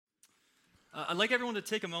I'd like everyone to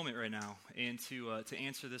take a moment right now and to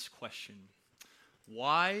answer this question.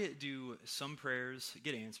 Why do some prayers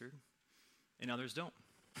get answered and others don't?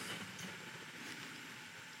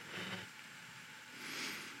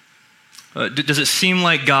 Does it seem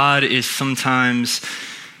like God is sometimes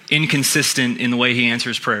inconsistent in the way he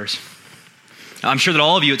answers prayers? I'm sure that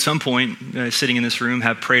all of you at some point sitting in this room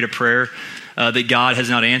have prayed a prayer that God has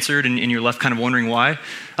not answered, and you're left kind of wondering why.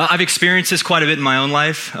 I've experienced this quite a bit in my own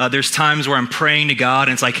life. There's times where I'm praying to God,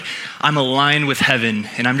 and it's like I'm aligned with heaven,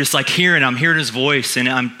 and I'm just like I'm hearing his voice, and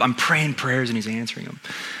I'm praying prayers, and he's answering them.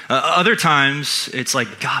 Other times, it's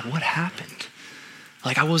like, God, what happened?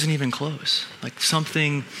 Like I wasn't even close. Like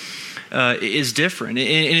something is different.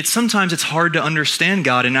 And sometimes it's hard to understand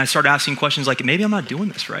God. And I start asking questions like, maybe I'm not doing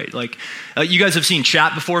this right. Like you guys have seen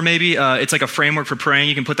chat before, maybe. It's like a framework for praying.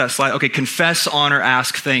 You can put that slide. Okay, confess, honor,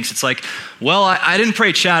 ask, thanks. It's like, well, I didn't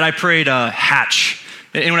pray chat. I prayed hatch.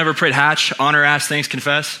 Anyone ever prayed hatch? Honor, ask, thanks,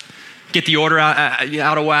 confess. Get the order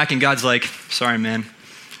out of whack. And God's like, sorry, man,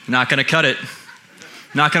 not going to cut it.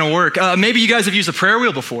 Not going to work. Maybe you guys have used a prayer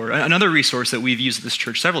wheel before, another resource that we've used at this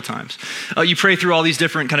church several times. You pray through all these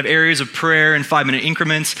different kind of areas of prayer in 5-minute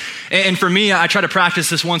increments. And for me, I try to practice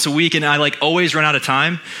this once a week, and I always run out of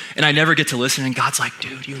time, and I never get to listen. And God's like,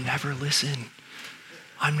 dude, you never listen.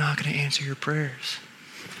 I'm not going to answer your prayers.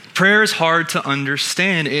 Prayer is hard to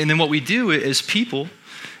understand. And then what we do as people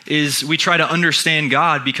is we try to understand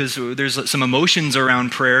God because there's some emotions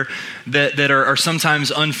around prayer that are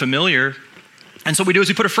sometimes unfamiliar. And so what we do is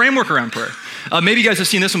we put a framework around prayer. Maybe you guys have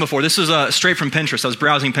seen this one before. This was straight from Pinterest. I was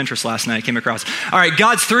browsing Pinterest last night, came across. All right,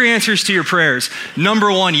 God's 3 answers to your prayers.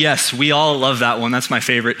 Number 1, yes, we all love that one. That's my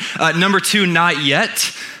favorite. Number 2, not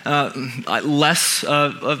yet. Less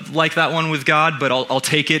like that one with God, but I'll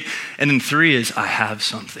take it. And then 3 is, I have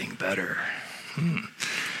something better.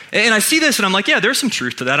 And I see this and I'm like, yeah, there's some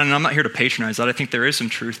truth to that. And I'm not here to patronize that. I think there is some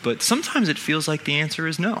truth, but sometimes it feels like the answer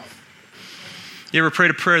is no. You ever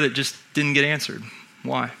prayed a prayer that just didn't get answered?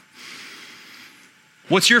 Why?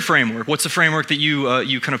 What's your framework? What's the framework that you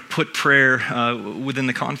kind of put prayer within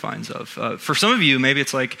the confines of? For some of you, maybe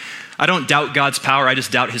it's like, I don't doubt God's power, I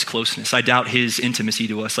just doubt his closeness. I doubt his intimacy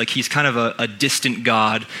to us. Like he's kind of a distant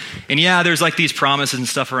God. And yeah, there's like these promises and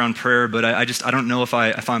stuff around prayer, but I don't know if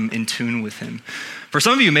I'm in tune with him. For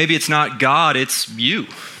some of you, maybe it's not God, it's you.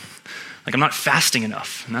 Like I'm not fasting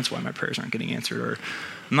enough, and that's why my prayers aren't getting answered. Or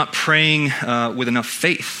I'm not praying with enough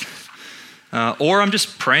faith. Or I'm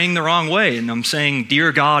just praying the wrong way and I'm saying,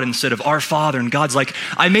 dear God, instead of our Father. And God's like,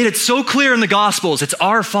 I made it so clear in the Gospels. It's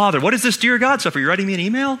our Father. What is this dear God stuff? Are you writing me an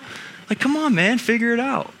email? Like, come on, man, figure it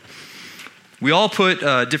out. We all put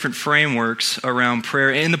different frameworks around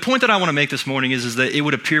prayer. And the point that I want to make this morning is that it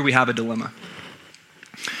would appear we have a dilemma.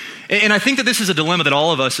 And I think that this is a dilemma that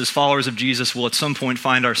all of us as followers of Jesus will at some point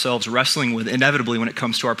find ourselves wrestling with inevitably when it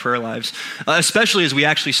comes to our prayer lives, especially as we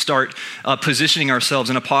actually start positioning ourselves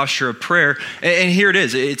in a posture of prayer. And here it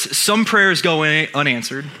is. It's some prayers go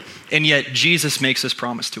unanswered, and yet Jesus makes this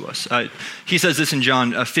promise to us. He says this in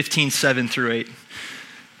John 15:7-8.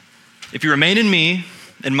 If you remain in me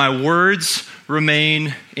and my words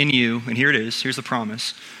remain in you, and here it is, here's the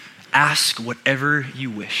promise, ask whatever you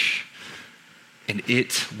wish, and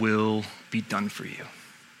it will be done for you.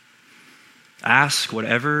 Ask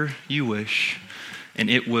whatever you wish, and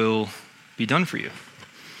it will be done for you.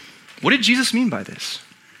 What did Jesus mean by this?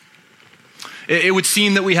 It would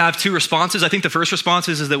seem that we have 2 responses. I think the first response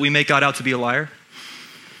is that we make God out to be a liar.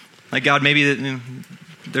 Like God, maybe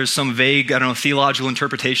there's some vague, theological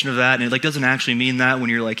interpretation of that, and it doesn't actually mean that when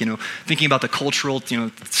you're thinking about the cultural,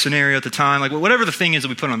 scenario at the time, like whatever the thing is that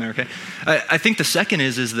we put on there, okay? I think the second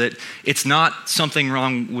is that it's not something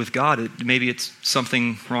wrong with God. Maybe it's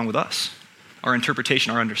something wrong with us, our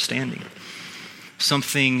interpretation, our understanding.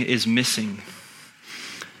 Something is missing.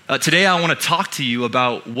 Today I want to talk to you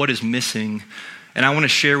about what is missing, and I want to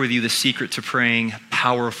share with you the secret to praying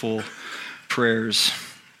powerful prayers.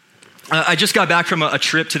 I just got back from a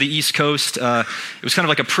trip to the East Coast. It was kind of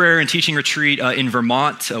like a prayer and teaching retreat in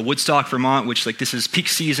Vermont, Woodstock, Vermont, which this is peak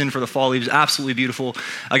season for the fall leaves. Absolutely beautiful.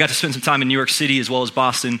 I got to spend some time in New York City as well as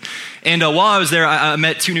Boston. And while I was there, I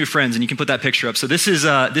met 2 new friends, and you can put that picture up. So this is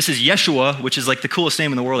Yeshua, which is the coolest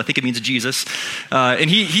name in the world. I think it means Jesus. And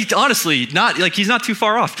he honestly he's not too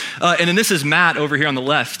far off. And then this is Matt over here on the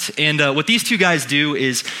left. And what these 2 guys do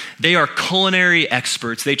is they are culinary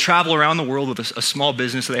experts. They travel around the world with a small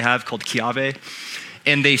business that they have called Chiave,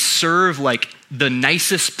 and they serve the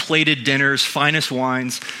nicest plated dinners, finest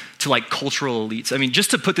wines to cultural elites. I mean, just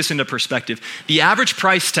to put this into perspective, the average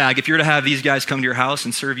price tag, if you were to have these guys come to your house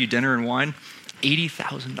and serve you dinner and wine,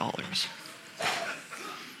 $80,000.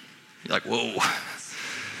 You're like, whoa.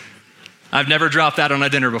 I've never dropped that on a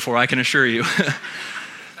dinner before, I can assure you.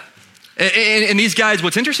 And these guys,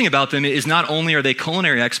 what's interesting about them is not only are they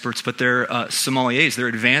culinary experts, but they're sommeliers. They're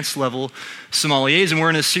advanced level sommeliers. And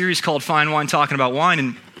we're in a series called Fine Wine, talking about wine.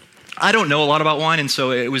 And I don't know a lot about wine, and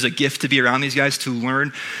so it was a gift to be around these guys to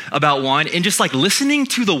learn about wine. And just like listening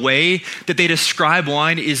to the way that they describe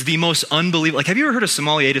wine is the most unbelievable. Like, have you ever heard a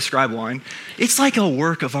sommelier describe wine? It's like a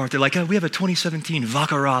work of art. They're like, we have a 2017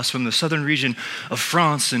 Vaccaras from the southern region of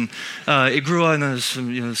France, and it grew in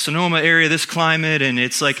the Sonoma area, this climate, and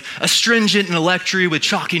it's like astringent and electry with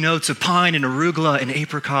chalky notes of pine and arugula and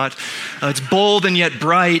apricot. It's bold and yet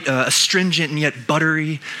bright, astringent and yet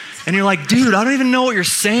buttery. And you're like, dude, I don't even know what you're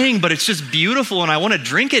saying, but it's just beautiful, and I want to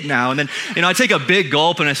drink it now. And then, I take a big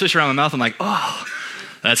gulp, and I swish around my mouth. I'm like, oh,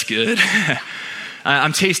 that's good.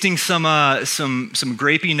 I'm tasting some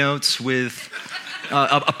grapey notes with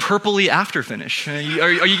a purpley after finish.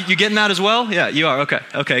 Are you getting that as well? Yeah, you are.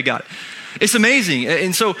 Okay, got it. It's amazing.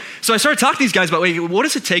 And so I started talking to these guys about, wait, what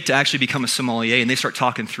does it take to actually become a sommelier? And they start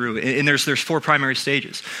talking through it. And there's 4 primary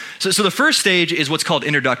stages. So the first stage is what's called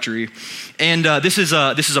introductory. And this is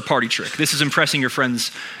a party trick. This is impressing your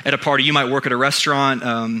friends at a party. You might work at a restaurant.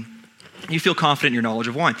 You feel confident in your knowledge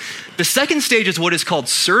of wine. The second stage is what is called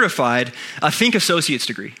certified. Think associate's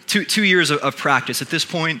degree. 2 years of practice. At this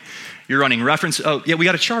point, you're running reference. Oh, yeah, we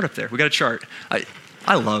got a chart up there. We got a chart.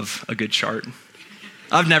 I love a good chart.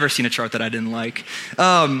 I've never seen a chart that I didn't like.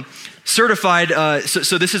 Certified,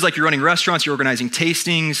 so this is like you're running restaurants, you're organizing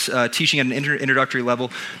tastings, teaching at an introductory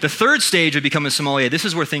level. The third stage of becoming a sommelier, this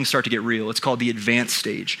is where things start to get real. It's called the advanced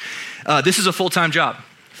stage. This is a full-time job.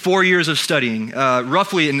 4 years of studying,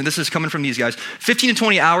 roughly, and this is coming from these guys, 15 to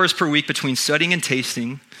 20 hours per week between studying and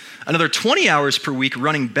tasting, another 20 hours per week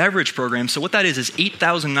running beverage programs. So what that is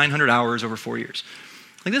 8,900 hours over 4 years.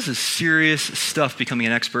 Like, this is serious stuff, becoming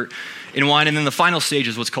an expert in wine. And then the final stage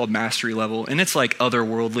is what's called mastery level. And it's like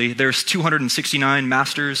otherworldly. There's 269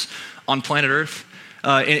 masters on planet Earth.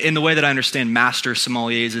 In the way that I understand master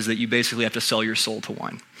sommeliers is that you basically have to sell your soul to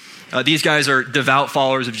wine. These guys are devout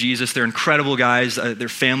followers of Jesus. They're incredible guys. They're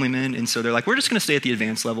family men. And so they're like, we're just going to stay at the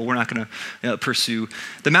advanced level. We're not going to pursue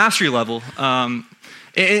the mastery level. And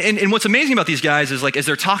what's amazing about these guys is, like, as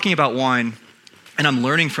they're talking about wine and I'm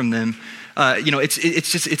learning from them,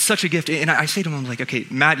 it's such a gift. And I say to him, I'm like, okay,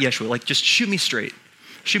 Matt Yeshua, like, just shoot me straight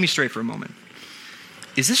for a moment.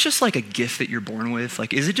 Is this just like a gift that you're born with?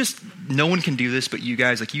 Like, is it just no one can do this but you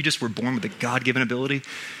guys? Like, you just were born with a God-given ability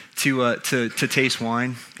to taste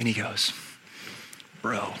wine? And he goes,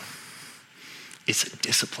 bro, it's a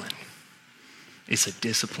discipline. It's a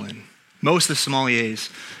discipline. Most of the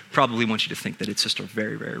sommeliers probably want you to think that it's just a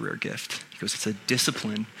very, very rare gift. He goes, it's a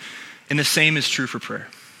discipline. And the same is true for prayer.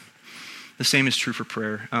 The same is true for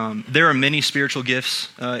prayer. There are many spiritual gifts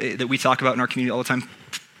that we talk about in our community all the time.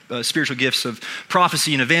 Spiritual gifts of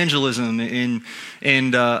prophecy and evangelism and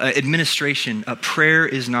administration. Prayer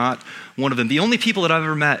is not one of them. The only people that I've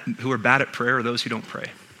ever met who are bad at prayer are those who don't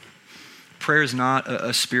pray. Prayer is not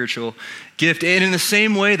a spiritual gift. And in the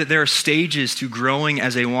same way that there are stages to growing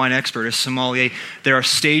as a wine expert, a sommelier, there are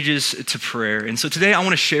stages to prayer. And so today I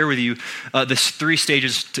want to share with you the 3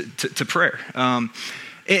 stages to prayer.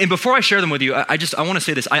 And before I share them with you, I want to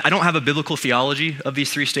say this. I don't have a biblical theology of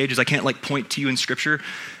these 3 stages. I can't like point to you in scripture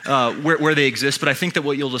where they exist, but I think that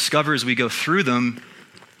what you'll discover as we go through them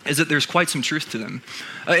is that there's quite some truth to them.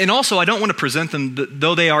 And also, I don't want to present them,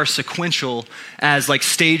 though they are sequential, as like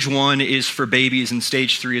stage 1 is for babies and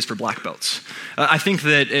stage 3 is for black belts. I think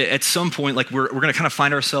that at some point, like we're going to kind of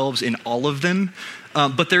find ourselves in all of them.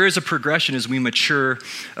 But there is a progression as we mature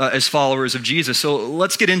as followers of Jesus. So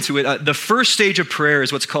let's get into it. The first stage of prayer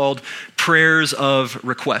is what's called prayers of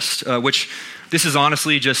request, which this is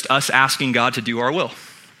honestly just us asking God to do our will.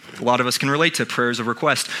 A lot of us can relate to prayers of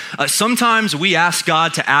request. Sometimes we ask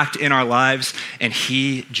God to act in our lives, and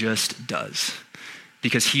he just does,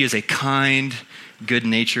 because he is a kind,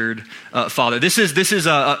 good-natured Father. This is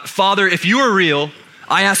Father, if you are real,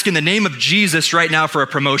 I ask in the name of Jesus right now for a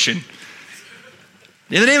promotion.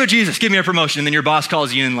 In the name of Jesus, give me a promotion. And then your boss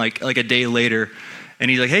calls you in like a day later,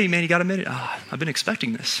 and he's like, hey, man, you got a minute? Oh, I've been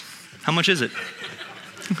expecting this. How much is it?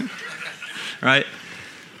 Right?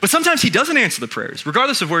 But sometimes he doesn't answer the prayers,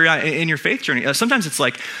 regardless of where you're at in your faith journey. Sometimes it's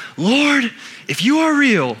like, Lord, if you are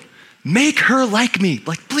real, make her like me.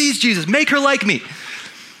 Like, please, Jesus, make her like me.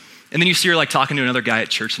 And then you see her like talking to another guy at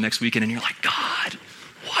church the next weekend, and you're like, God,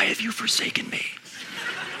 why have you forsaken me?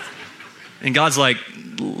 And God's like,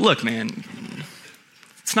 look, man,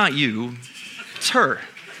 it's not you, it's her.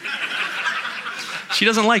 She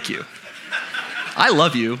doesn't like you. I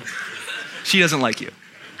love you. She doesn't like you.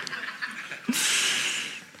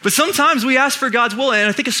 But sometimes we ask for God's will, and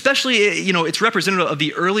I think especially, it's representative of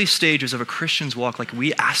the early stages of a Christian's walk. Like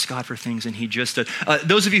we ask God for things, and He just does.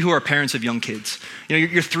 Those of you who are parents of young kids, your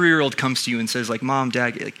 3-year-old comes to you and says, like, Mom,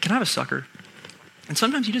 Dad, can I have a sucker? And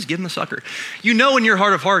sometimes you just give them a sucker. You know in your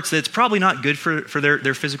heart of hearts that it's probably not good for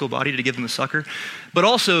their physical body to give them a sucker, but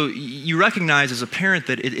also you recognize as a parent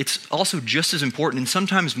that it's also just as important and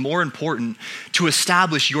sometimes more important to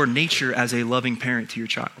establish your nature as a loving parent to your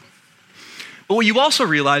child. But what you also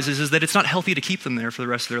realize is that it's not healthy to keep them there for the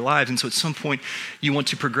rest of their lives. And so at some point, you want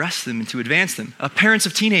to progress them and to advance them. Parents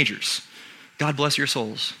of teenagers, God bless your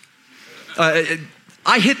souls.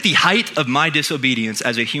 I hit the height of my disobedience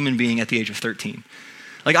as a human being at the age of 13.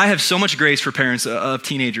 Like I have so much grace for parents of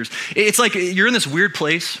teenagers. It's like you're in this weird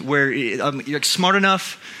place where you're smart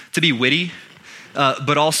enough to be witty,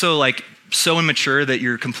 but also like so immature that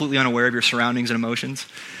you're completely unaware of your surroundings and emotions.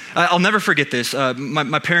 I'll never forget this.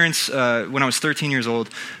 My parents, when I was 13 years old,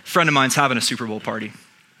 a friend of mine's having a Super Bowl party.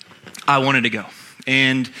 I wanted to go.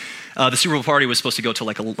 And the Super Bowl party was supposed to go till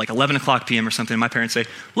like 11 o'clock p.m. or something. And my parents say,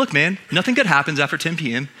 look, man, nothing good happens after 10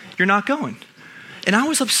 p.m. You're not going. And I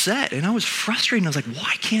was upset and I was frustrated. And I was like,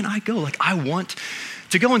 why can't I go? Like, I want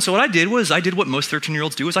to go. And so what I did what most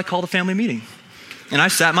 13-year-olds do is I called a family meeting. And I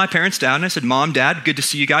sat my parents down and I said, Mom, Dad, good to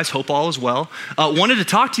see you guys. Hope all is well. Wanted to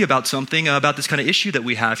talk to you about something, about this kind of issue that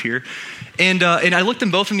we have here. And I looked them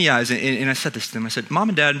both in the eyes and I said this to them. I said, Mom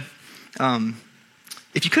and Dad,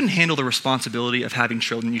 if you couldn't handle the responsibility of having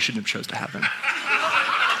children, you shouldn't have chose to have them.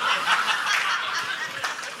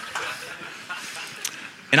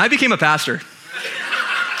 And I became a pastor.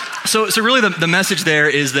 So really the message there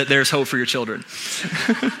is that there's hope for your children.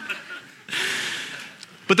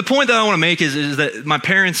 But the point that I want to make is that my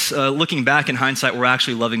parents, looking back in hindsight, were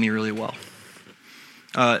actually loving me really well.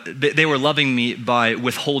 They were loving me by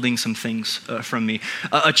withholding some things from me.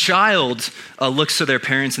 A child looks to their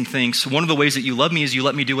parents and thinks, one of the ways that you love me is you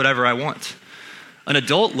let me do whatever I want. An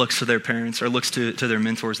adult looks to their parents or looks to their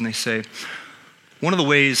mentors and they say, one of the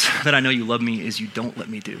ways that I know you love me is you don't let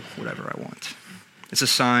me do whatever I want. It's a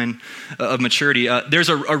sign of maturity. There's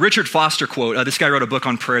a Richard Foster quote. This guy wrote a book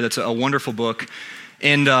on prayer that's a wonderful book.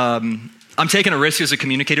 And I'm taking a risk as a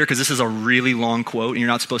communicator because this is a really long quote and you're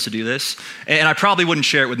not supposed to do this. And I probably wouldn't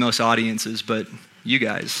share it with most audiences, but you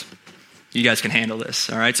guys can handle this,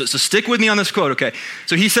 all right? So stick with me on this quote, okay?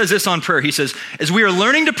 So he says this on prayer. He says, as we are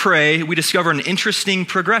learning to pray, we discover an interesting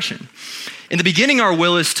progression. In the beginning, our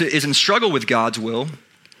will is in struggle with God's will.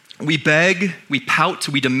 We beg, we pout,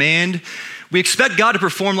 we demand. We expect God to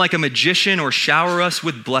perform like a magician or shower us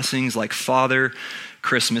with blessings like Father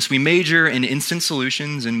Christmas. We major in instant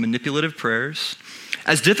solutions and manipulative prayers.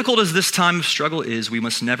 As difficult as this time of struggle is, we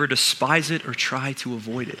must never despise it or try to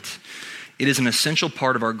avoid it. It is an essential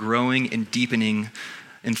part of our growing and deepening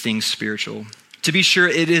in things spiritual. To be sure,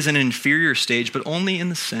 it is an inferior stage, but only in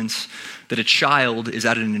the sense that a child is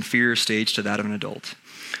at an inferior stage to that of an adult.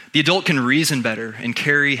 The adult can reason better and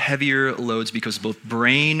carry heavier loads because both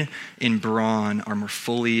brain and brawn are more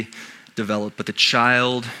fully developed, but the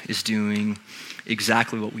child is doing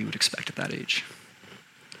exactly what we would expect at that age.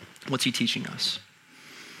 What's he teaching us?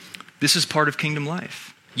 This is part of kingdom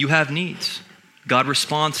life. You have needs. God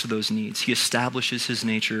responds to those needs. He establishes his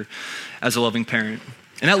nature as a loving parent.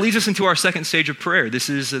 And that leads us into our second stage of prayer. This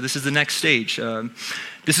is the next stage.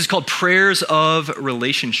 This is called prayers of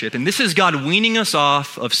relationship. And this is God weaning us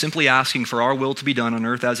off of simply asking for our will to be done on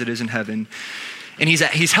earth as it is in heaven. And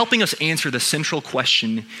he's helping us answer the central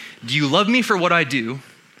question, do you love me for what I do?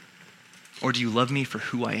 Or do you love me for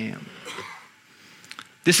who I am?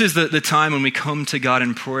 This is the time when we come to God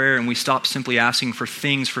in prayer and we stop simply asking for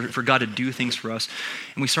things, for God to do things for us.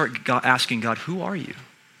 And we start asking God, who are you?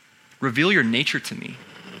 Reveal your nature to me.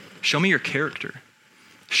 Show me your character.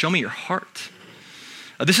 Show me your heart.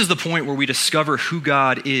 This is the point where we discover who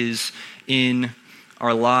God is in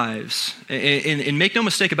our lives. And make no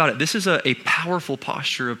mistake about it, this is a powerful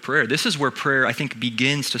posture of prayer. This is where prayer, I think,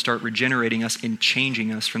 begins to start regenerating us and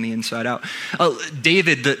changing us from the inside out.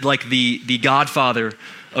 David, the godfather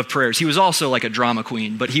of prayers, he was also like a drama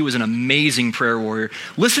queen, but he was an amazing prayer warrior.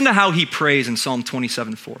 Listen to how he prays in Psalm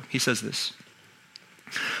 27:4. He says this,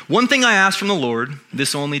 "One thing I ask from the Lord,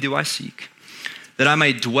 this only do I seek, that I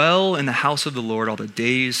may dwell in the house of the Lord all the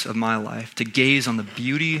days of my life, to gaze on the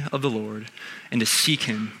beauty of the Lord and to seek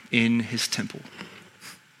him in his temple."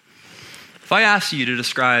 If I asked you to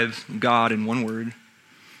describe God in one word,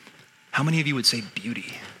 how many of you would say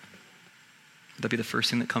beauty? Would that be the first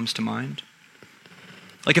thing that comes to mind?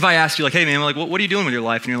 Like if I asked you, like, hey man, like, what are you doing with your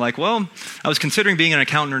life? And you're like, well, I was considering being an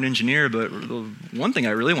accountant or an engineer, but the one thing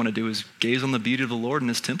I really want to do is gaze on the beauty of the Lord in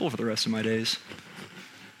his temple for the rest of my days.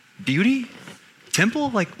 Beauty? Temple?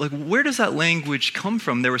 Like where does that language come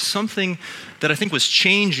from? There was something that I think was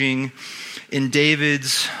changing in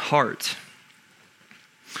David's heart.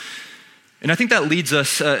 And I think that leads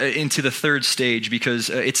us into the third stage, because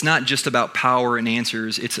it's not just about power and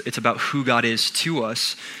answers, it's about who God is to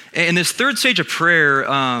us. And this third stage of prayer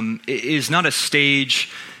is not a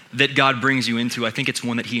stage that God brings you into. I think it's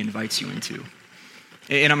one that he invites you into.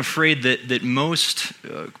 And I'm afraid that most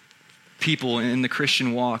people in the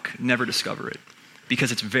Christian walk never discover it,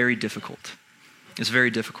 because it's very difficult. It's very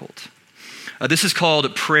difficult. This is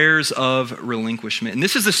called prayers of relinquishment. And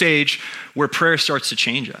this is the stage where prayer starts to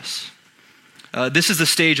change us. This is the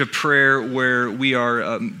stage of prayer where we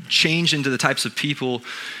are changed into the types of people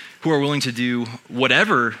who are willing to do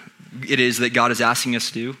whatever it is that God is asking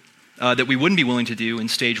us to do, that we wouldn't be willing to do in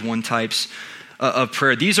stage one types of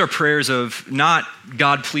prayer. These are prayers of not,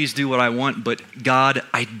 God, please do what I want, but God,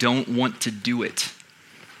 I don't want to do it.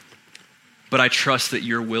 But I trust that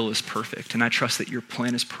your will is perfect, and I trust that your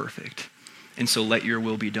plan is perfect. And so let your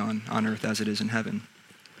will be done on earth as it is in heaven.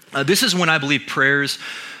 This is when I believe prayers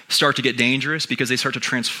start to get dangerous, because they start to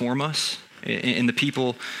transform us and the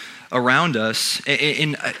people around us.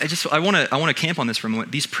 And I want to camp on this for a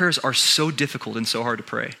moment. These prayers are so difficult and so hard to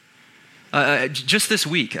pray. Just this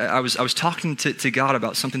week, I was talking to God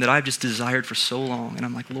about something that I've just desired for so long, and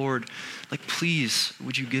I'm like, Lord, like, please,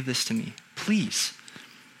 would you give this to me? Please.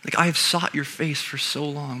 Like, I have sought your face for so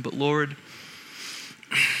long, but Lord,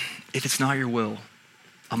 if it's not your will,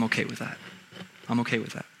 I'm okay with that. I'm okay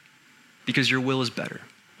with that, because your will is better.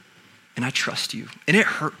 And I trust you. And it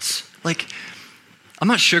hurts. Like, I'm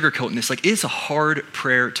not sugarcoating this. Like, it's a hard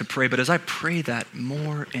prayer to pray, but as I pray that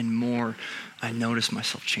more and more, I notice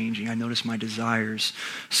myself changing. I notice my desires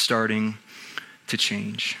starting to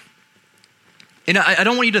change. And I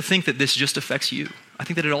don't want you to think that this just affects you. I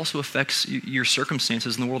think that it also affects your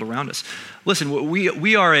circumstances in the world around us. Listen,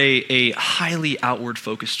 we are a highly outward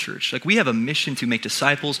focused church. Like, we have a mission to make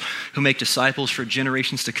disciples who make disciples for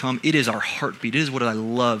generations to come. It is our heartbeat. It is what I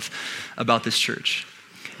love about this church.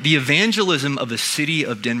 The evangelism of the city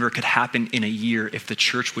of Denver could happen in a year if the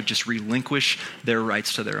church would just relinquish their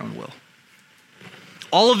rights to their own will.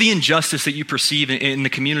 All of the injustice that you perceive in the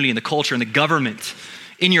community, in the culture, in the government,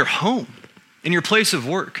 in your home, in your place of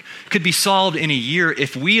work, could be solved in a year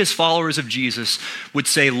if we as followers of Jesus would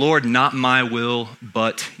say, Lord, not my will,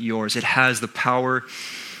 but yours. It has the power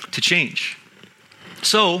to change.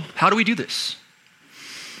 So how do we do this?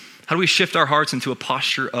 How do we shift our hearts into a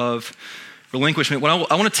posture of relinquishment? Well,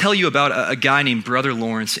 I want to tell you about a guy named Brother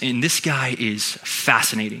Lawrence, and this guy is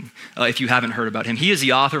fascinating if you haven't heard about him. He is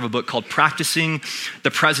the author of a book called Practicing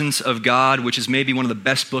the Presence of God, which is maybe one of the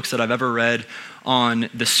best books that I've ever read on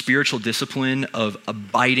the spiritual discipline of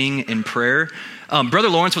abiding in prayer. Brother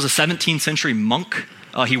Lawrence was a 17th century monk.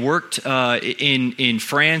 He worked in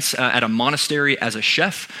France at a monastery as a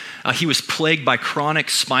chef. He was plagued by chronic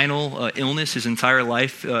spinal illness his entire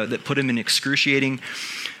life that put him in excruciating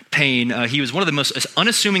pain. He was one of the most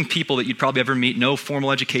unassuming people that you'd probably ever meet. No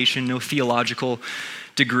formal education, no theological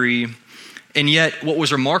degree. And yet what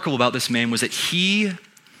was remarkable about this man was that he,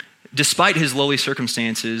 despite his lowly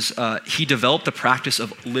circumstances, he developed the practice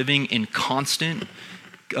of living in constant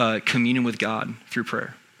communion with God through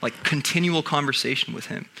prayer, like continual conversation with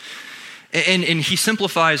him. And he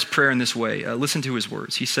simplifies prayer in this way. Listen to his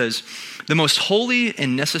words. He says, the most holy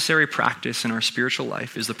and necessary practice in our spiritual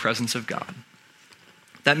life is the presence of God.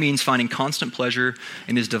 That means finding constant pleasure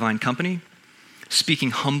in his divine company,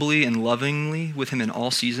 speaking humbly and lovingly with him in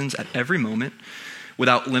all seasons at every moment,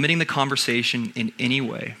 without limiting the conversation in any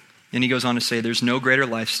way. And he goes on to say, there's no greater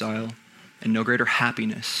lifestyle and no greater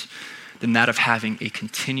happiness than that of having a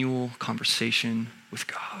continual conversation with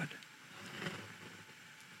God.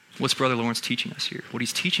 What's Brother Lawrence teaching us here? What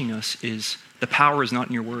he's teaching us is the power is not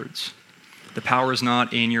in your words. The power is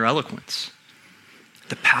not in your eloquence.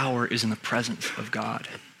 The power is in the presence of God.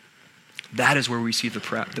 That is where we see the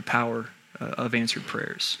power of answered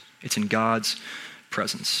prayers. It's in God's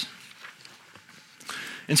presence.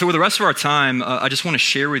 And so with the rest of our time, I just want to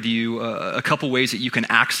share with you a couple ways that you can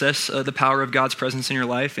access the power of God's presence in your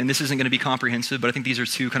life. And this isn't going to be comprehensive, but I think these are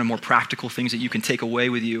two kind of more practical things that you can take away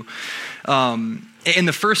with you. And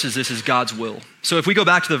the first is this is God's will. So if we go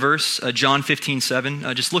back to the verse, John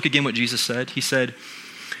 15:7, just look again what Jesus said. He said,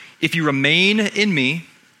 if you remain in me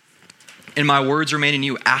and my words remain in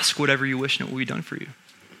you, ask whatever you wish and it will be done for you.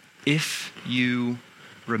 If you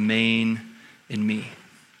remain in me.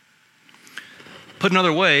 Put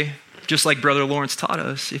another way, just like Brother Lawrence taught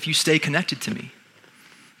us, if you stay connected to me,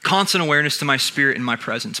 constant awareness to my spirit and my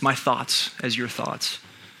presence, my thoughts as your thoughts,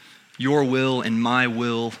 your will and my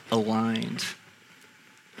will aligned.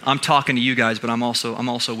 I'm talking to you guys, but I'm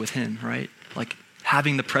also with him, right? Like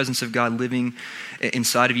having the presence of God living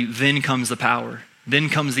inside of you, then comes the power. Then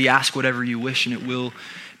comes the ask whatever you wish and it will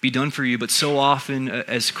be done for you. But so often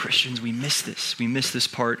as Christians, we miss this. We miss this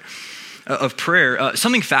part of prayer.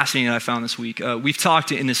 Something fascinating that I found this week. We've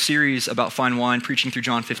talked in this series about fine wine, preaching through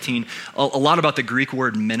John 15, a lot about the Greek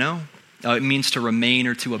word meno. It means to remain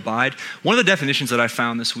or to abide. One of the definitions that I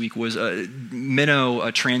found this week was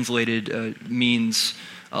meno translated means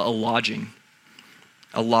a lodging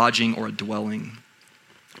or a dwelling.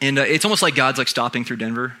 And it's almost like God's like stopping through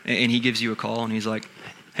Denver and he gives you a call and he's like,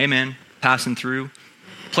 hey man, passing through.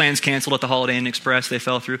 Plans canceled at the Holiday Inn Express, they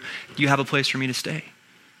fell through. Do you have a place for me to stay?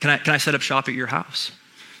 Can I set up shop at your house?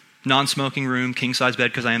 Non-smoking room, king-size bed,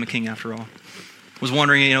 because I am a king after all. Was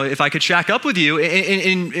wondering, if I could shack up with you,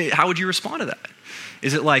 and how would you respond to that?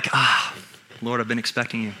 Is it like, Lord, I've been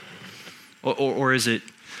expecting you? Or is it,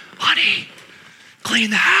 honey, clean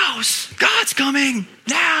the house. God's coming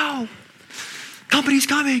now. Company's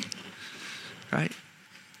coming, right?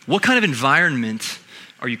 What kind of environment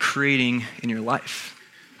are you creating in your life?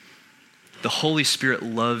 The Holy Spirit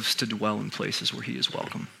loves to dwell in places where he is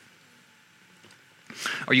welcome.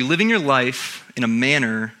 Are you living your life in a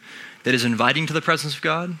manner that is inviting to the presence of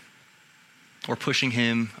God or pushing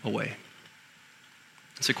him away?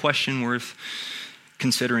 It's a question worth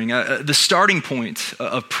considering. The starting point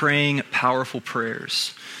of praying powerful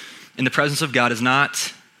prayers in the presence of God is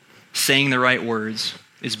not saying the right words,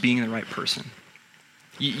 is being the right person.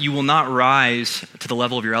 You will not rise to the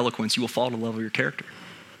level of your eloquence. You will fall to the level of your character.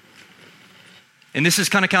 And this is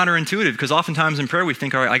kind of counterintuitive because oftentimes in prayer we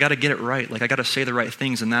think, all right, I got to get it right. Like I got to say the right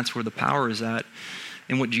things and that's where the power is at.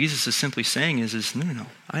 And what Jesus is simply saying is no.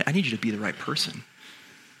 I need you to be the right person.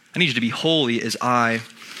 I need you to be holy as I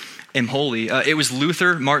am holy. It was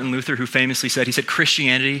Martin Luther, who famously said,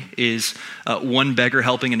 Christianity is one beggar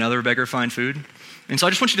helping another beggar find food. And so I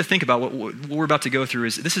just want you to think about what we're about to go through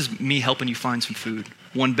this is me helping you find some food,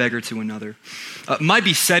 one beggar to another. My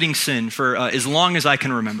besetting sin for as long as I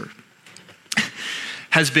can remember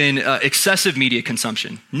has been excessive media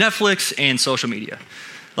consumption, Netflix and social media.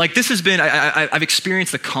 Like this has been, I've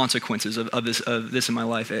experienced the consequences of this in my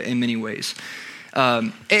life in many ways.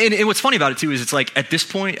 And what's funny about it too is it's like at this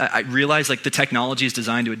point I realize like the technology is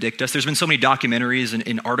designed to addict us. There's been so many documentaries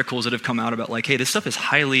and articles that have come out about like, hey, this stuff is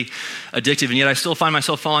highly addictive, and yet I still find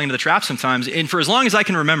myself falling into the trap sometimes. And for as long as I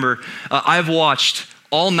can remember, I've watched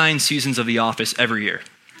all 9 seasons of The Office every year,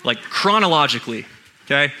 like chronologically.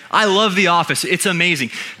 Okay, I love The Office. It's amazing.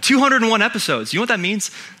 201 episodes. You know what that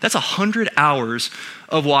means? That's 100 hours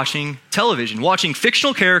of watching television, watching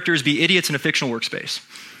fictional characters be idiots in a fictional workspace.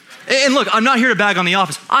 And look, I'm not here to bag on The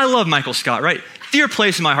Office. I love Michael Scott, right? Dear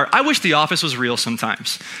place in my heart. I wish The Office was real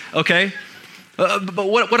sometimes, okay? But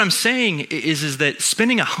what I'm saying is that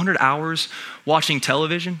spending 100 hours watching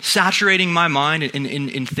television, saturating my mind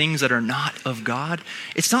in things that are not of God,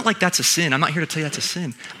 it's not like that's a sin. I'm not here to tell you that's a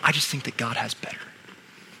sin. I just think that God has better.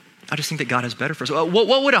 I just think that God has better for us. What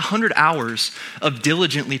would 100 hours of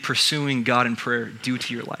diligently pursuing God in prayer do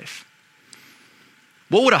to your life?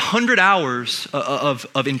 What would 100 hours of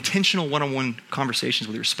intentional one-on-one conversations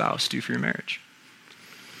with your spouse do for your marriage?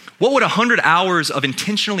 What would 100 hours of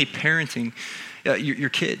intentionally parenting your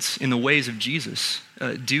kids in the ways of Jesus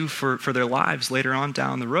do for their lives later on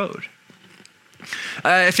down the road?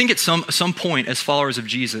 I think at some point as followers of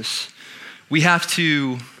Jesus, we have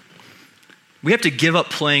to give up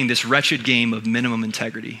playing this wretched game of minimum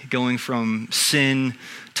integrity, going from sin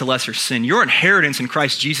to lesser sin. Your inheritance in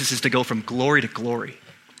Christ Jesus is to go from glory to glory,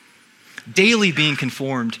 daily being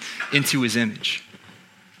conformed into his image.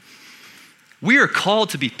 We are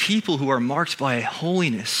called to be people who are marked by a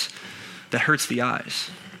holiness that hurts the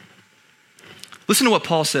eyes. Listen to what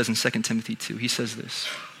Paul says in 2 Timothy 2. He says this.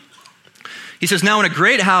 He says, now in a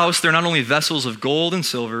great house, there are not only vessels of gold and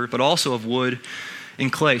silver, but also of wood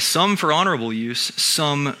and clay, some for honorable use,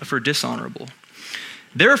 some for dishonorable.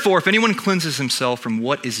 Therefore, if anyone cleanses himself from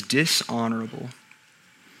what is dishonorable,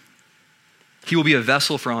 he will be a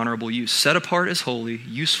vessel for honorable use, set apart as holy,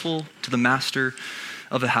 useful to the master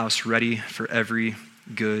of the house, ready for every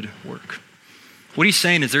good work. What he's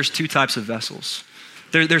saying is there's 2 types of vessels.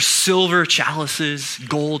 There's silver chalices,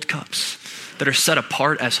 gold cups that are set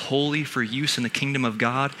apart as holy for use in the kingdom of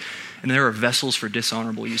God, and there are vessels for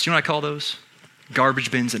dishonorable use. You know what I call those?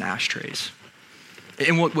 Garbage bins and ashtrays.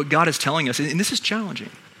 And what God is telling us, and this is challenging,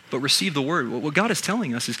 but receive the word. What God is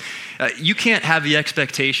telling us is you can't have the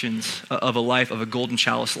expectations of a life, of a golden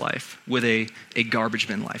chalice life, with a garbage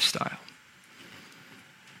bin lifestyle.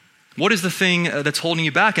 What is the thing that's holding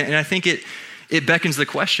you back? And I think it beckons the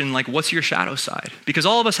question, like, what's your shadow side? Because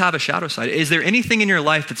all of us have a shadow side. Is there anything in your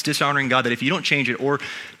life that's dishonoring God that if you don't change it, or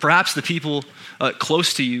perhaps the people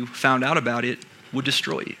close to you found out about it, would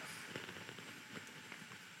destroy you?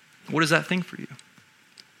 What is that thing for you?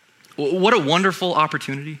 What a wonderful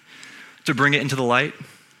opportunity to bring it into the light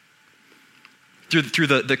through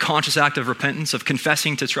the conscious act of repentance, of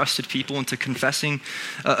confessing to trusted people and to confessing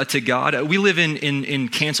to God. We live in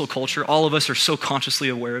cancel culture. All of us are so consciously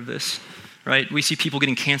aware of this, right? We see people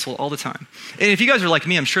getting canceled all the time. And if you guys are like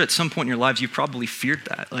me, I'm sure at some point in your lives, you've probably feared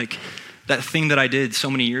that. Like, that thing that I did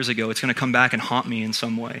so many years ago, it's going to come back and haunt me in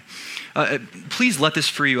some way. Please let this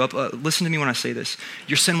free you up. Listen to me when I say this.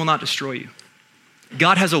 Your sin will not destroy you.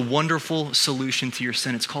 God has a wonderful solution to your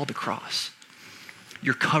sin. It's called the cross.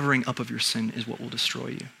 Your covering up of your sin is what will destroy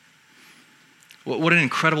you. What an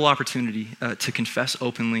incredible opportunity to confess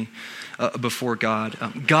openly before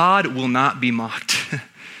God. God will not be mocked.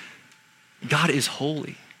 God is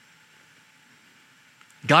holy.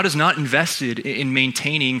 God is not invested in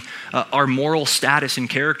maintaining our moral status and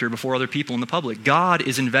character before other people in the public. God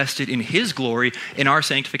is invested in his glory in our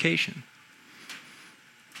sanctification.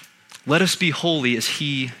 Let us be holy as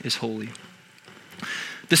he is holy.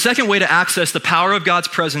 The second way to access the power of God's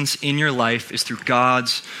presence in your life is through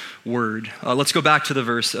God's word. Let's go back to the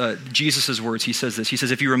verse, Jesus' words. He says this. He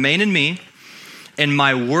says, if you remain in me and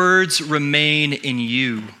my words remain in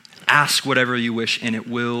you, ask whatever you wish and it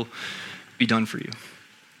will be done for you.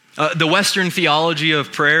 The Western theology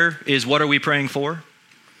of prayer is, what are we praying for?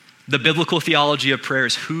 The biblical theology of prayer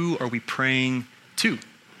is, who are we praying to?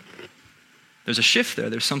 There's a shift there.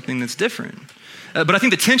 There's something that's different. But I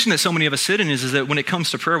think the tension that so many of us sit in is that when it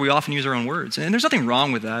comes to prayer, we often use our own words. And there's nothing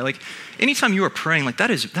wrong with that. Like, anytime you are praying, like,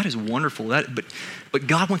 that is wonderful. But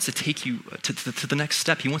God wants to take you to the next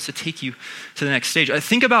step. He wants to take you to the next stage.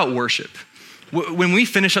 Think about worship. When we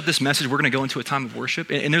finish up this message, we're going to go into a time of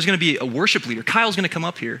worship. And there's going to be a worship leader. Kyle's going to come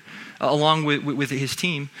up here along with his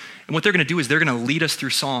team. And what they're going to do is they're going to lead us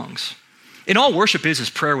through songs. And all worship is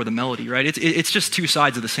prayer with a melody, right? It's just two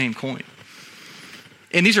sides of the same coin.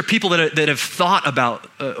 And these are people that have thought about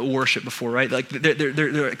worship before, right? Like,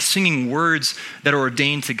 they're singing words that are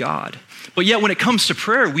ordained to God. But yet when it comes to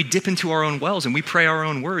prayer, we dip into our own wells and we pray our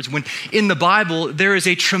own words. When in the Bible, there is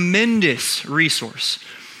a tremendous resource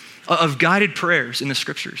of guided prayers in the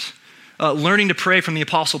scriptures. Learning to pray from the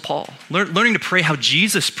Apostle Paul, learning to pray how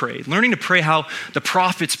Jesus prayed, learning to pray how the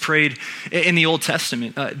prophets prayed in the Old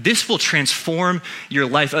Testament. This will transform your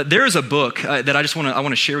life. There is a book that I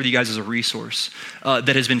want to share with you guys as a resource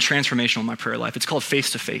that has been transformational in my prayer life. It's called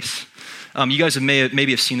Face to Face. You guys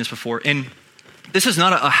maybe have seen this before. And this is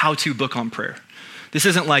not a how-to book on prayer. This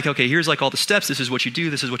isn't like, okay, here's like all the steps. This is what you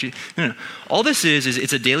do. This is what you, no. All this is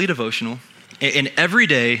it's a daily devotional. And every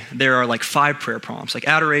day there are like 5 prayer prompts, like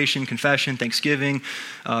adoration, confession, thanksgiving,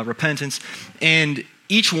 repentance. And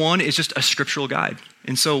each one is just a scriptural guide.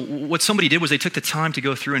 And so what somebody did was they took the time to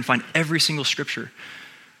go through and find every single scripture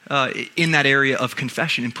in that area of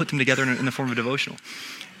confession and put them together in the form of a devotional.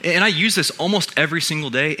 And I use this almost every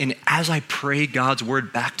single day. And as I pray God's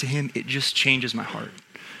word back to him, it just changes my heart.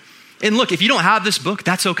 And look, if you don't have this book,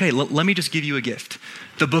 that's okay. Let me just give you a gift.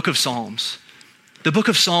 The book of Psalms. The book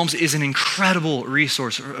of Psalms is an incredible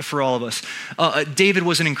resource for all of us. David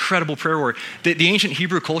was an incredible prayer warrior. The ancient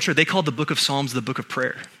Hebrew culture, they called the book of Psalms the book of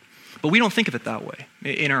prayer. But we don't think of it that way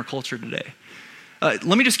in our culture today. Let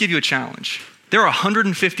me just give you a challenge. There are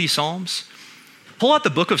 150 Psalms. Pull out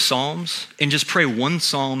the book of Psalms and just pray 1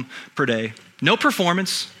 Psalm per day. No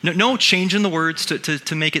performance, no change in the words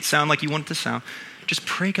to make it sound like you want it to sound. Just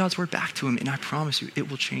pray God's word back to him, and I promise you, it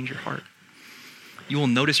will change your heart. You will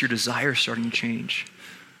notice your desire starting to change.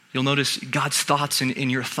 You'll notice God's thoughts in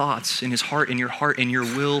your thoughts, in his heart, in your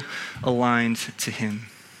will aligned to him.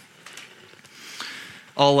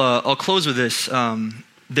 I'll close with this.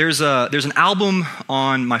 There's an album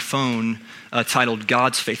on my phone titled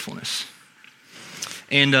God's Faithfulness.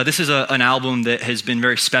 And this is an album that has been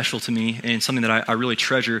very special to me and something that I really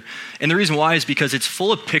treasure. And the reason why is because it's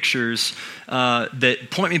full of pictures that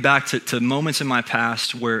point me back to moments in my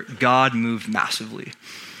past where God moved massively.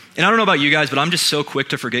 And I don't know about you guys, but I'm just so quick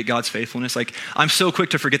to forget God's faithfulness. Like, I'm so quick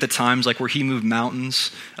to forget the times like where he moved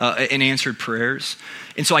mountains and answered prayers.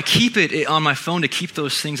 And so I keep it on my phone to keep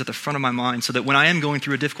those things at the front of my mind so that when I am going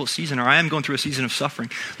through a difficult season or I am going through a season of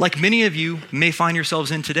suffering, like many of you may find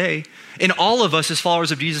yourselves in today, and all of us as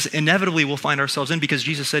followers of Jesus inevitably will find ourselves in, because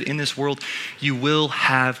Jesus said, in this world, you will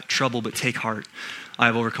have trouble, but take heart. I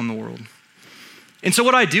have overcome the world. And so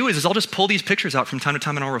what I do is I'll just pull these pictures out from time to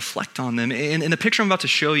time and I'll reflect on them. And the picture I'm about to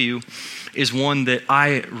show you is one that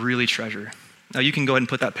I really treasure. Now you can go ahead and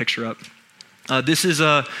put that picture up. This is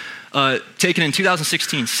a taken in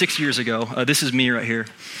 2016, 6 years ago. This is me right here.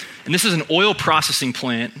 And this is an oil processing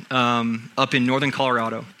plant up in northern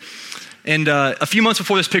Colorado. And a few months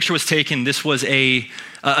before this picture was taken, this was a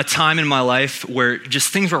time in my life where just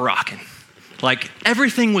things were rocking. Like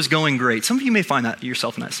everything was going great. Some of you may find that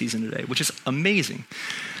yourself in that season today, which is amazing.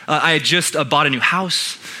 I had just bought a new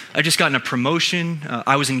house. I just gotten a promotion.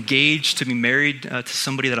 I was engaged to be married to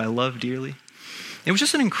somebody that I love dearly. It was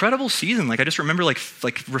just an incredible season. Like I just remember like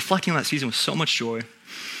reflecting on that season with so much joy.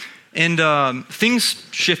 And things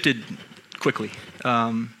shifted quickly.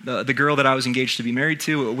 The girl that I was engaged to be married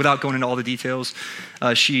to, without going into all the details,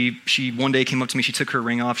 she one day came up to me, she took her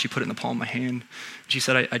ring off, she put it in the palm of my hand. She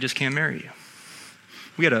said, I just can't marry you.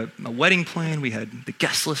 We had a wedding plan, we had the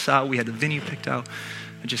guest list out, we had the venue picked out.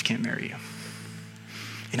 I just can't marry you.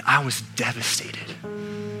 And I was devastated,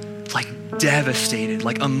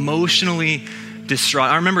 like emotionally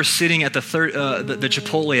distraught. I remember sitting at the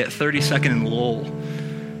Chipotle at 32nd and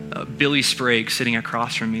Lowell, Billy Sprague sitting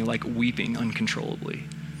across from me, like weeping uncontrollably.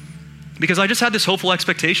 Because I just had this hopeful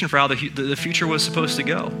expectation for how the future was supposed to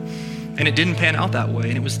go. And it didn't pan out that way.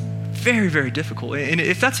 And it was very, very difficult. And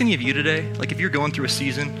if that's any of you today, like if you're going through a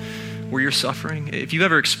season where you're suffering, if you've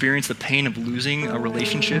ever experienced the pain of losing a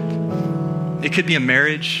relationship, it could be a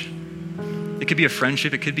marriage, it could be a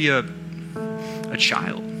friendship, it could be a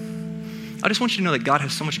child. I just want you to know that God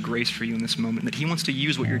has so much grace for you in this moment, that he wants to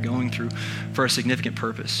use what you're going through for a significant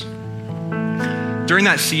purpose. During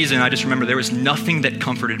that season, I just remember there was nothing that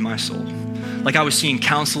comforted my soul. Like I was seeing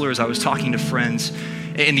counselors, I was talking to friends,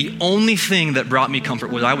 and the only thing that brought me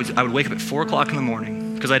comfort was I would wake up at 4 o'clock in the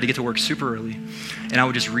morning because I had to get to work super early, and I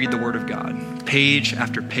would just read the Word of God, page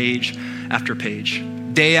after page after page,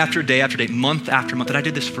 day after day after day, month after month. And I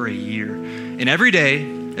did this for a year. And every day,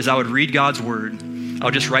 as I would read God's Word, I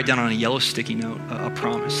would just write down on a yellow sticky note a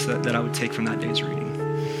promise that I would take from that day's reading.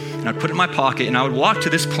 And I'd put it in my pocket, and I would walk to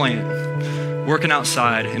this plant, working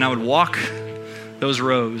outside, and I would walk those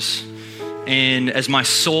rows. And as my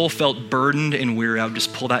soul felt burdened and weary, I would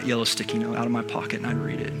just pull that yellow sticky note out of my pocket and I'd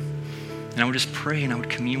read it. And I would just pray and I would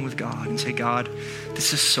commune with God and say, God,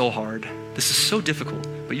 this is so hard. This is so difficult,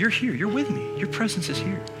 but you're here. You're with me. Your presence is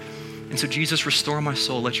here. And so Jesus, restore my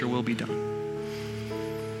soul. Let your will be done.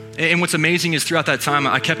 And what's amazing is throughout that time,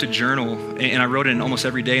 I kept a journal and I wrote it in almost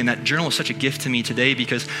every day. And that journal is such a gift to me today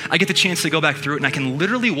because I get the chance to go back through it and I can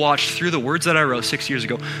literally watch through the words that I wrote 6 years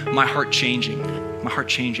ago, my heart changing.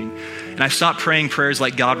 And I stopped praying prayers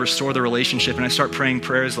like, God, restore the relationship. And I start praying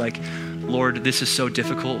prayers like, Lord, this is so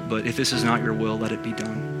difficult, but if this is not your will, let it be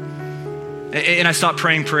done. And I stopped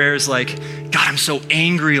praying prayers like, God, I'm so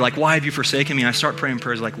angry. Like, why have you forsaken me? And I start praying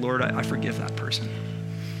prayers like, Lord, I forgive that person.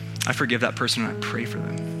 I forgive that person and I pray for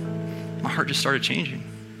them. My heart just started changing.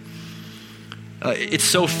 It's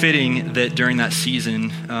so fitting that during that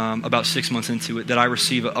season, about 6 months into it, that I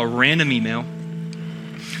receive a random email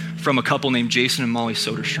from a couple named Jason and Molly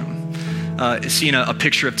Soderstrom, seeing a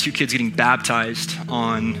picture of two kids getting baptized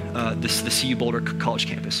on the CU Boulder College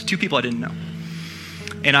campus. Two people I didn't know.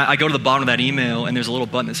 And I go to the bottom of that email and there's a little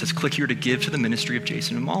button that says, click here to give to the ministry of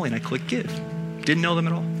Jason and Molly. And I click give. Didn't know them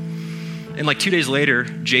at all. And like 2 days later,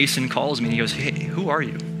 Jason calls me and he goes, hey, who are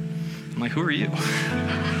you? I'm like, who are you?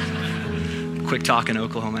 Quick talking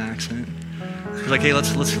Oklahoma accent. He's like, hey,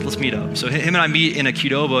 let's meet up. So him and I meet in a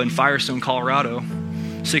Qdoba in Firestone, Colorado,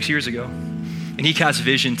 6 years ago. And he cast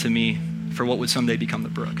vision to me for what would someday become the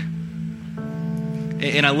Brook.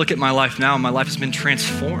 And I look at my life now, and my life has been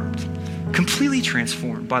transformed, completely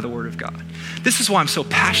transformed by the Word of God. This is why I'm so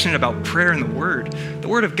passionate about prayer and the Word. The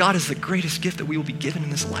Word of God is the greatest gift that we will be given in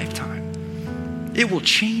this lifetime. It will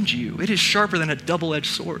change you. It is sharper than a double-edged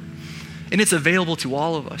sword. And it's available to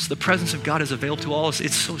all of us. The presence of God is available to all of us.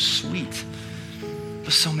 It's so sweet,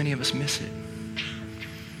 but so many of us miss it.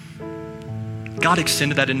 God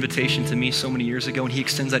extended that invitation to me so many years ago, and he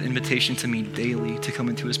extends that invitation to me daily to come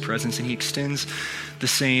into his presence, and he extends the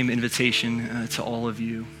same invitation to all of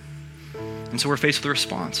you. And so we're faced with a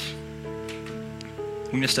response.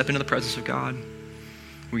 We're going to step into the presence of God.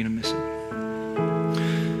 We're going to miss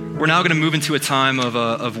it. We're now going to move into a time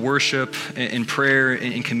of worship and prayer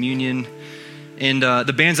and communion. And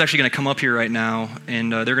the band's actually going to come up here right now,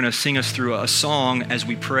 and they're going to sing us through a song as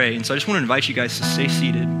we pray. And so I just want to invite you guys to stay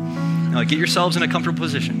seated. Get yourselves in a comfortable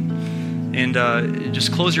position, and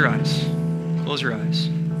just close your eyes. Close your eyes.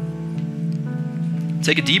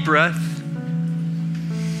 Take a deep breath.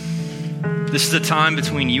 This is a time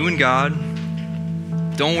between you and God.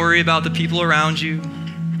 Don't worry about the people around you.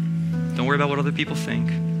 Don't worry about what other people think.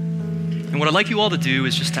 And what I'd like you all to do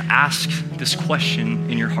is just to ask this question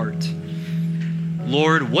in your heart.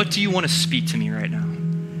 Lord, what do you want to speak to me right now?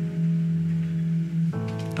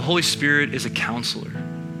 The Holy Spirit is a counselor.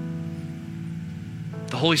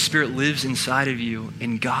 The Holy Spirit lives inside of you,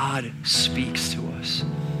 and God speaks to us.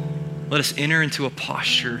 Let us enter into a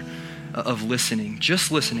posture of listening,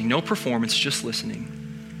 just listening, no performance, just listening.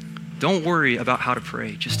 Don't worry about how to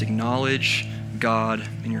pray. Just acknowledge God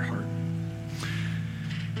in your heart.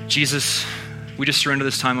 Jesus, we just surrender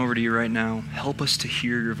this time over to you right now. Help us to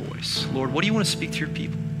hear your voice. Lord, what do you want to speak to your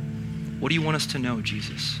people? What do you want us to know,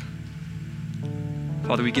 Jesus?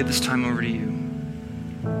 Father, we give this time over to you.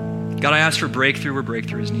 God, I ask for breakthrough where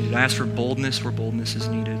breakthrough is needed. I ask for boldness where boldness is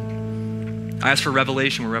needed. I ask for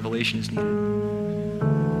revelation where revelation is needed.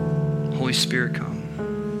 Holy Spirit,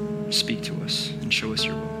 come, speak to us, and show us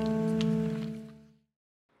your will.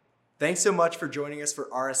 Thanks so much for joining us for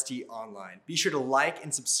RST Online. Be sure to like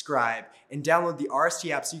and subscribe and download the RST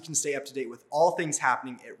app so you can stay up to date with all things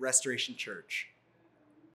happening at Restoration Church.